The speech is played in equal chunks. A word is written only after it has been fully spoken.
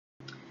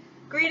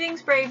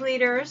Greetings, brave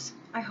leaders.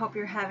 I hope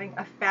you're having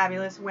a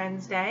fabulous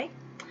Wednesday.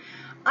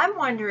 I'm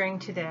wondering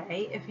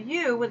today if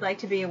you would like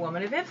to be a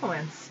woman of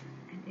influence.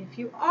 And if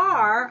you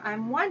are,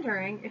 I'm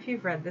wondering if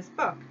you've read this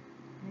book.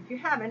 And if you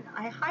haven't,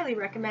 I highly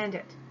recommend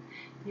it.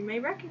 You may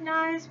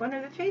recognize one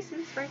of the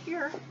faces right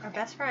here, our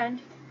best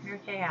friend, Mary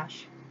Kay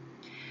Ash.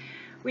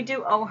 We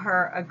do owe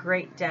her a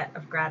great debt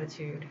of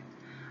gratitude.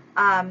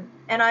 And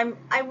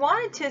I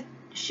wanted to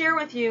share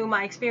with you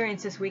my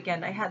experience this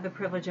weekend. I had the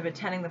privilege of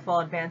attending the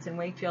Fall Advance in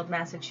Wakefield,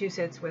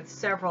 Massachusetts with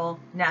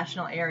several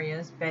national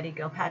areas, Betty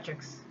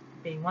Gilpatrick's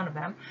being one of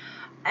them.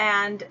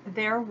 And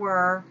there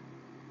were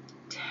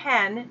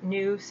 10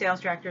 new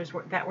sales directors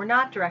that were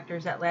not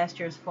directors at last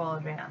year's Fall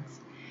Advance.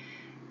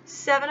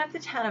 7 of the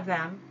 10 of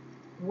them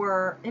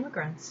were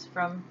immigrants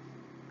from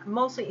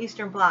mostly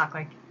Eastern Bloc,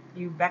 like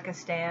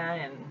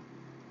Uzbekistan and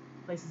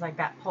places like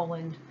that,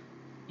 Poland,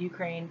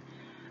 Ukraine.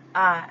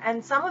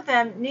 And some of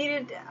them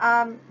needed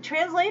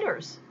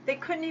translators. They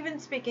couldn't even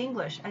speak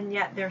English, and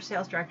yet they're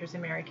sales directors in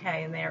Mary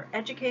Kay, and they're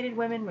educated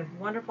women with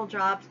wonderful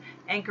jobs,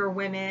 anchor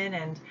women,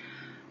 and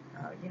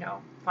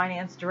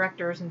finance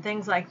directors and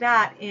things like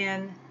that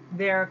in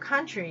their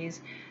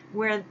countries,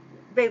 where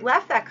they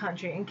left that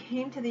country and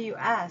came to the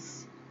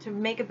U.S. to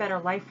make a better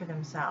life for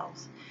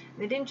themselves.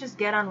 They didn't just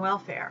get on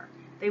welfare.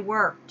 They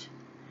worked.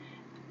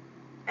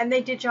 And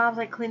they did jobs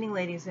like cleaning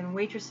ladies and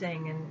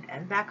waitressing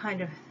and that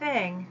kind of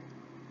thing,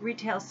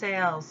 retail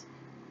sales.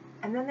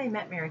 And then they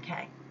met Mary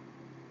Kay.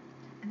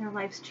 And their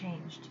lives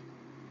changed.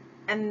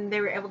 And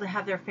they were able to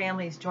have their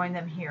families join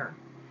them here.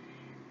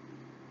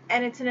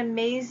 And it's an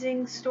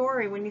amazing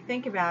story when you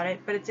think about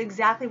it, but it's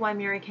exactly why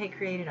Mary Kay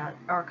created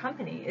our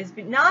company. Is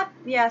not,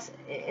 yes,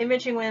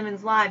 enriching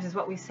women's lives is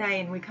what we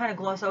say, and we kind of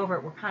gloss over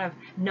it. We're kind of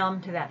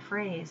numb to that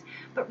phrase.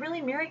 But really,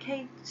 Mary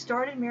Kay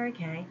started Mary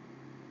Kay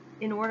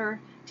in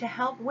order to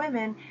help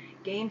women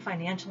gain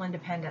financial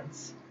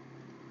independence.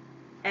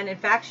 And in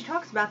fact, she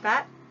talks about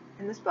that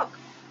in this book.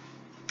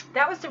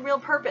 That was the real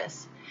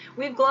purpose.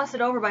 We've glossed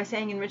it over by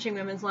saying enriching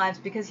women's lives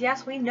because,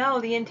 yes, we know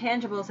the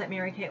intangibles that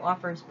Mary Kay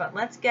offers, but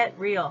let's get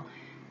real.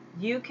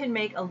 You can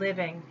make a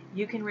living.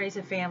 You can raise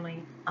a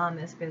family on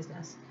this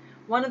business.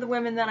 One of the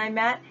women that I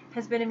met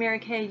has been in Mary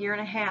Kay a year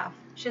and a half.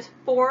 She has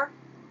 4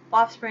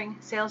 offspring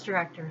sales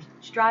directors.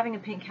 She's driving a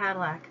pink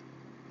Cadillac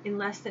in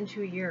less than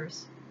 2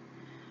 years.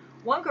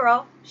 One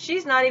girl,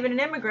 she's not even an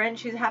immigrant.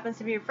 She happens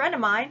to be a friend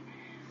of mine.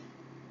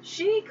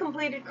 She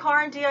completed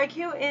car and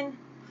DIQ in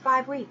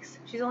 5 weeks.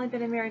 She's only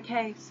been in Mary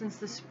Kay since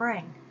the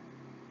spring.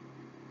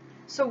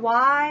 So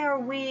why are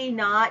we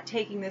not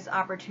taking this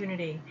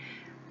opportunity?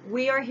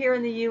 We are here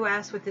in the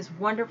U.S. with this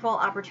wonderful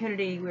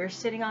opportunity. We're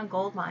sitting on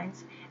gold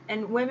mines,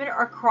 and women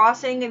are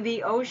crossing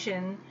the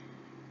ocean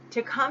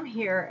to come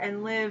here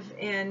and live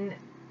in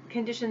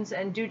conditions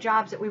and do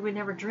jobs that we would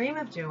never dream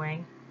of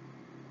doing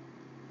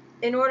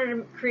in order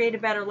to create a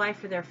better life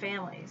for their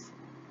families.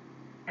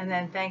 And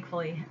then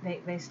thankfully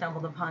they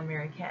stumbled upon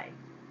Mary Kay.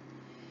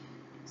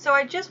 So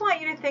I just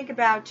want you to think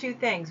about 2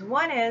 things.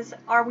 One is,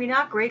 are we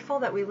not grateful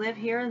that we live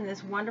here in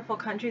this wonderful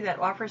country that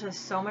offers us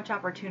so much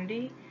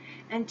opportunity?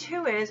 And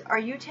 2 is, are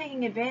you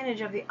taking advantage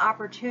of the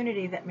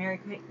opportunity that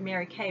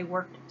Mary Kay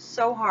worked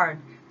so hard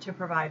to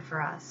provide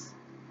for us?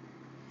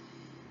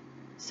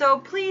 So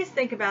please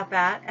think about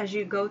that as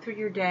you go through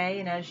your day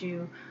and as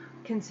you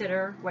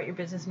consider what your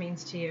business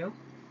means to you.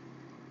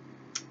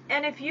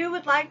 And if you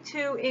would like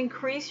to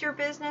increase your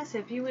business,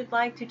 if you would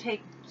like to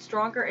take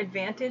stronger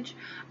advantage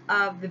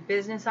of the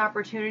business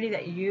opportunity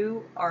that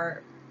you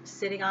are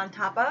sitting on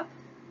top of,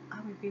 I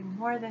would be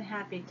more than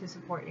happy to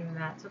support you in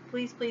that. So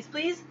please, please,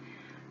 please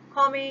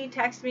call me,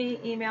 text me,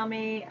 email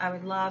me. I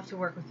would love to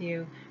work with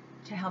you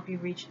to help you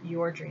reach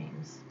your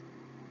dreams.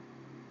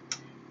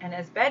 And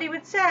as Betty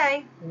would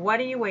say, what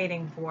are you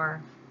waiting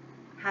for?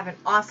 Have an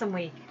awesome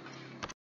week.